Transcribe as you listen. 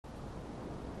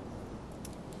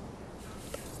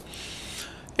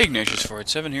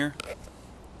Ignatius487 here.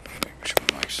 Make sure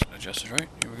my mic's adjusted right.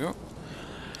 Here we go.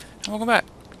 And welcome back.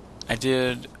 I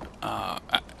did,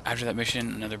 after that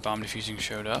mission, another bomb defusing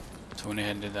showed up. So I went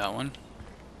ahead and did that one.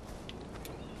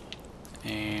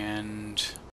 And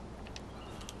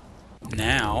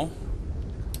now,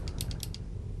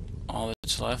 all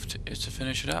that's left is to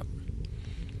finish it up.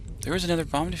 There is another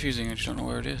bomb defusing, I just don't know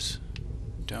where it is.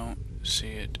 Don't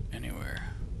see it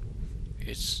anywhere.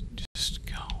 It's just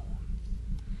gone.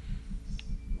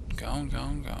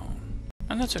 Gone.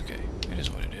 And that's okay. It is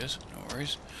what it is. No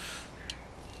worries.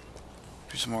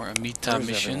 Do some more Amita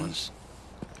missions.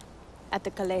 At the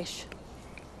Kalesh.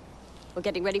 We're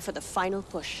getting ready for the final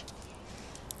push.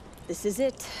 This is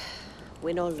it.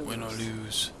 Win or lose. Win or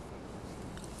lose.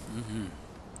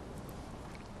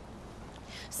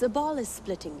 Sabal is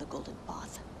splitting the Golden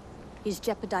Path. He's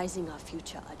jeopardizing our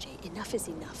future, Ajay. Enough is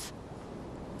enough.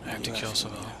 I have to kill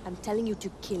Sabal. I'm telling you to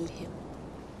kill him.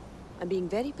 I'm being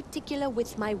very particular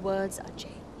with my words,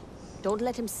 Ajay. Don't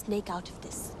let him snake out of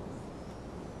this.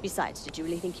 Besides, did you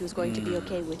really think he was going to be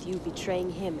okay with you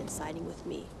betraying him and siding with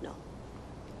me? No.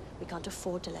 We can't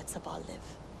afford to let Sabal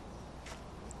live.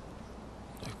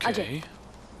 Okay. Ajay,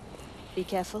 be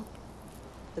careful.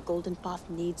 The Golden Path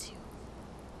needs you.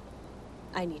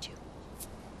 I need you.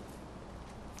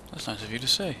 That's nice of you to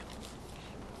say,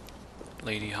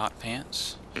 Lady Hot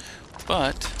Pants.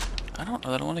 But I don't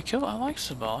know that I want to kill. I like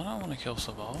Sabal. I don't want to kill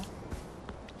Sabal.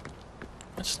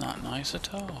 That's not nice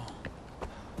at all.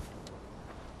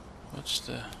 What's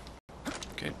the...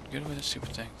 Get away with the stupid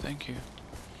thing. Thank you.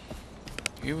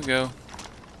 Here we go.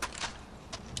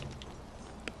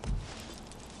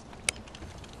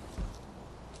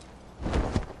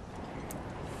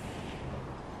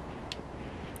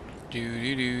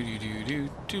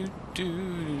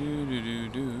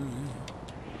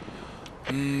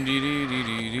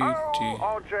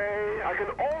 Oh, RJ, I can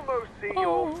almost see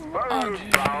your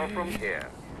first bow from here.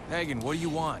 Hagen, what do you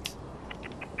want?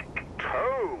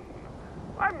 Tone,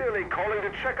 I'm merely calling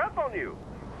to check up on you.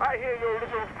 I hear your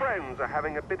little friends are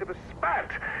having a bit of a spat.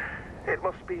 It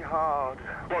must be hard,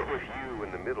 what with you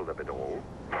in the middle of it all.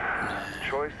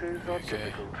 Choices are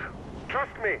difficult.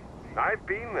 Trust me, I've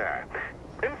been there.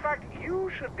 In fact,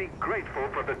 you should be grateful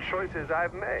for the choices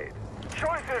I've made.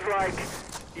 Choices like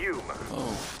Yuma.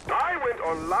 Oh. I went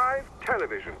on live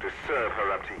television to serve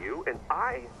her up to you, and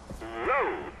I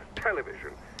loathe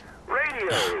television.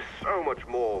 Radio is so much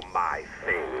more my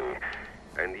thing.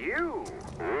 And you,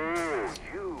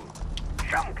 you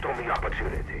jumped on the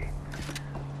opportunity.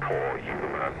 Poor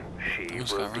Yuma. She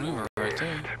was got run over right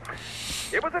there.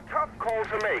 It was a tough call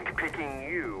to make, picking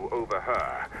you over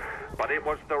her. But it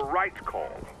was the right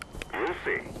call. You'll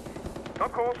see.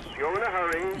 Of course, you're in a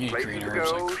hurry, places to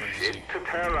go, like crazy. shit to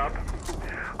tear up.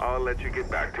 I'll let you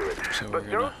get back to it. So but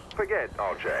don't forget,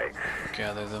 RJ.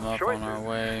 Gather them up on our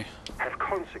way. Have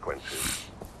consequences.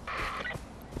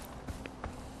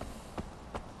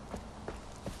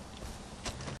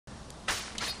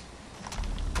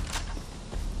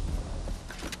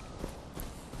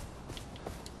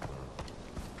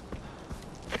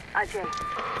 Ajay,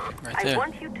 Right there. I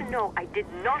want you to know I did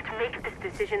not make this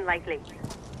decision lightly.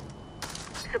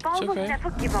 Sabal will okay. never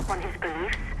give up on his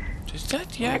beliefs. Is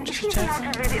that Yak And if just he's not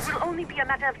attacking? rid, it will only be a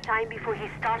matter of time before he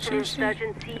starts an Seriously?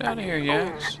 insurgency Get out of here, his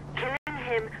Yaks. own. Killing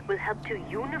him will help to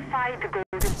unify the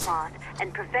Golden Path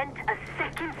and prevent a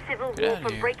second civil Get war outta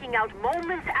from here. breaking out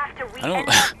moments after we I don't- end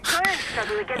our current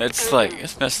struggle against It's like, Kagan.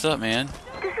 it's messed up, man.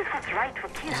 This is what's right for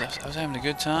Kirat. I was having a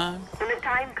good time. When the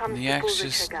time comes The to pull Yaks the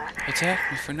just trigger,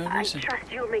 attacked me for no I reason.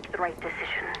 trust you'll make the right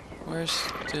decision. Where's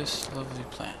this lovely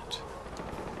plant?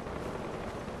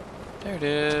 There it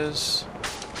is.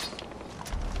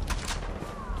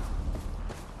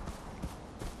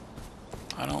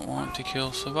 I don't want to kill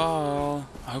Sabal.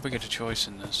 I hope I get a choice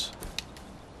in this.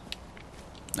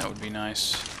 That would be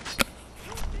nice.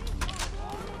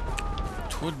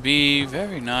 It would be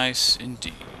very nice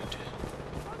indeed.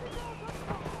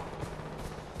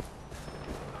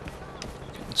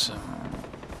 Getting some...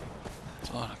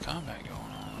 There's a lot of combat going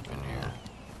on up in here.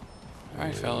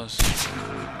 Alright, fellas.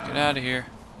 Get out of here.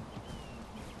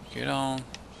 Get on.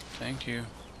 Thank you.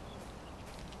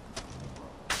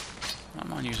 I'm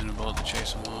not using a bullet to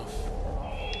chase them off.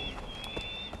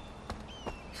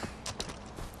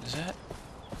 Is that?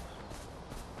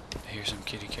 I hear some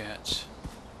kitty cats.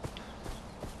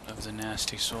 Of the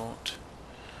nasty sort.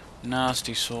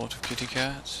 Nasty sort of kitty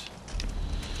cats.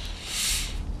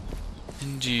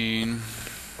 Indeed.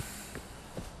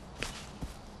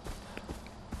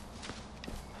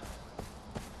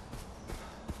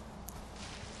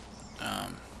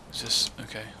 Is this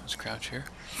okay? Let's crouch here.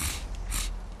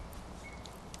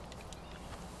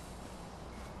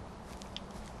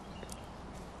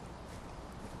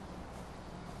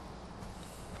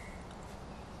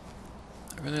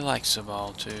 I really like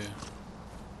Sabal too.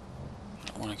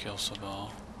 I want to kill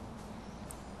Sabal.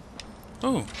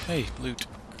 Oh, hey, loot.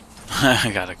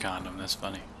 I got a condom, that's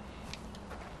funny.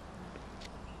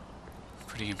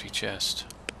 Pretty empty chest.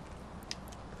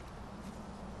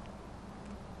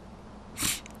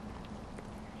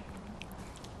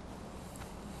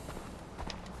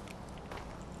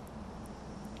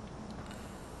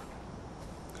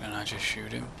 Can I just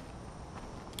shoot him?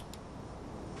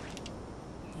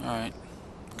 Alright,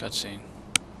 cutscene.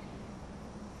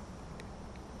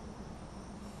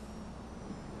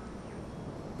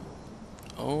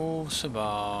 Oh,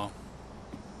 Sabal.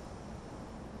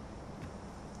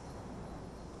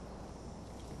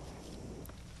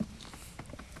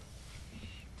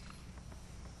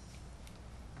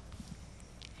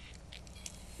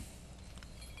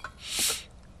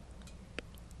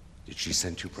 Did she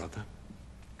send you, brother?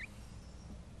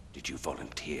 Did you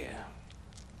volunteer?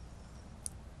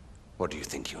 What do you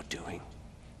think you're doing?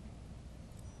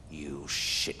 You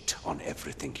shit on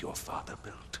everything your father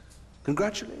built.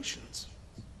 Congratulations.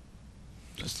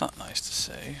 That's not nice to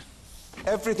say.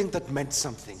 Everything that meant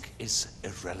something is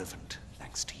irrelevant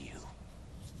thanks to you.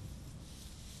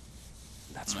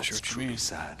 That's I'm not what's sure what you truly mean.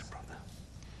 sad, brother.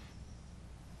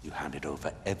 You handed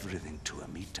over everything to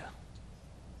Amita.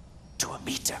 To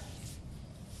Amita.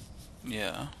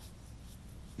 Yeah.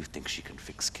 You think she can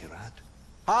fix Kirat?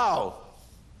 How?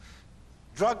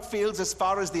 Drug fields as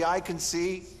far as the eye can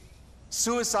see.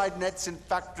 Suicide nets in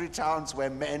factory towns where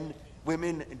men,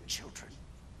 women, and children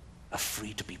are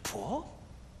free to be poor?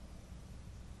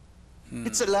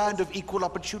 It's a land of equal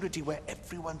opportunity where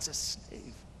everyone's a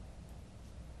slave.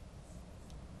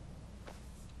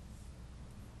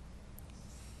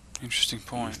 Interesting You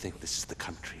point. think this is the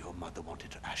country your mother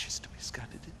wanted her ashes to be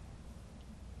scattered in?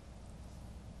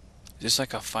 Is this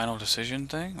like a final decision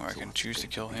thing, where I So can what's choose to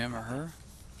big kill thing, him or brother? her?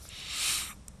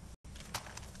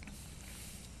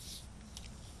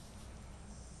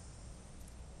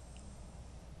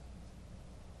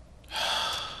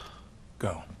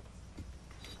 Go.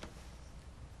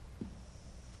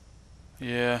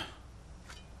 Yeah.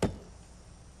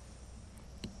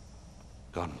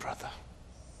 Gone, brother.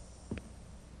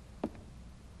 I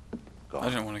Gone.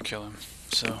 didn't want to kill him,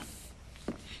 so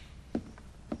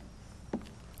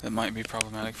that might be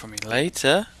problematic for me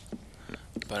later,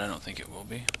 but I don't think it will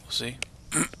be. We'll see.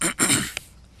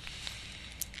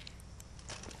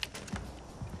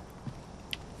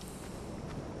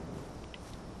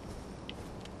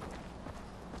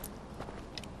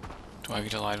 Do I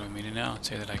get to lie to Amita now and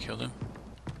say that I killed him?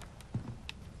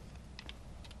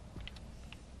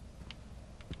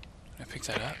 Did I pick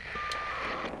that up?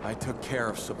 I took care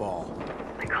of Sabal.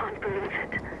 I can't believe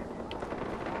it.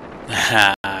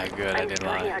 Good, I I'm did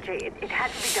sorry, lie. Ajay. It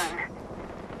had to be done.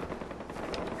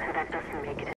 And that doesn't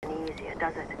make it any easier,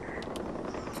 does it?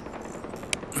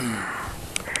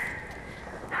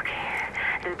 Okay,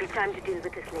 there'll be time to deal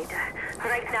with this later.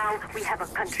 Right now, we have a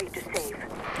country to save.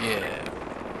 Yeah.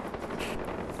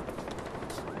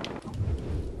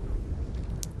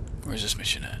 Where's this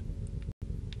mission at?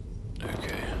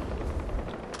 Okay.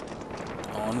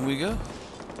 On we go.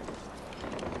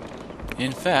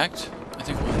 In fact, I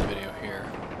think we'll end the video here,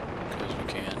 because we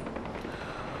can.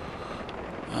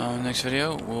 Next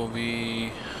video, we'll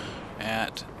be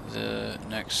at the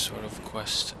next sort of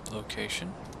quest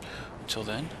location. Until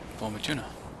then, Vomituna.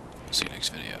 See you next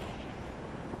video.